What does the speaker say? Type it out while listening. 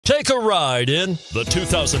Take a ride in the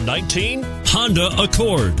 2019 Honda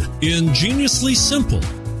Accord. Ingeniously simple,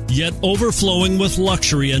 yet overflowing with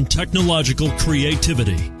luxury and technological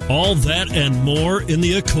creativity. All that and more in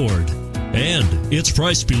the Accord. And it's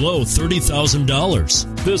priced below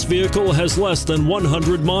 $30,000. This vehicle has less than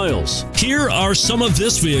 100 miles. Here are some of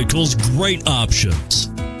this vehicle's great options: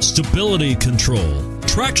 stability control,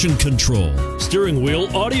 traction control, Steering wheel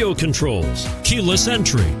audio controls, keyless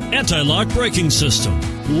entry, anti-lock braking system,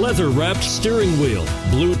 leather-wrapped steering wheel,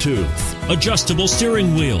 Bluetooth, adjustable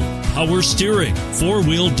steering wheel, power steering,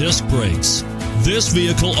 four-wheel disc brakes. This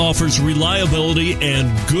vehicle offers reliability and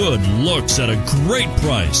good looks at a great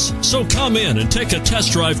price. So come in and take a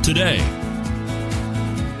test drive today.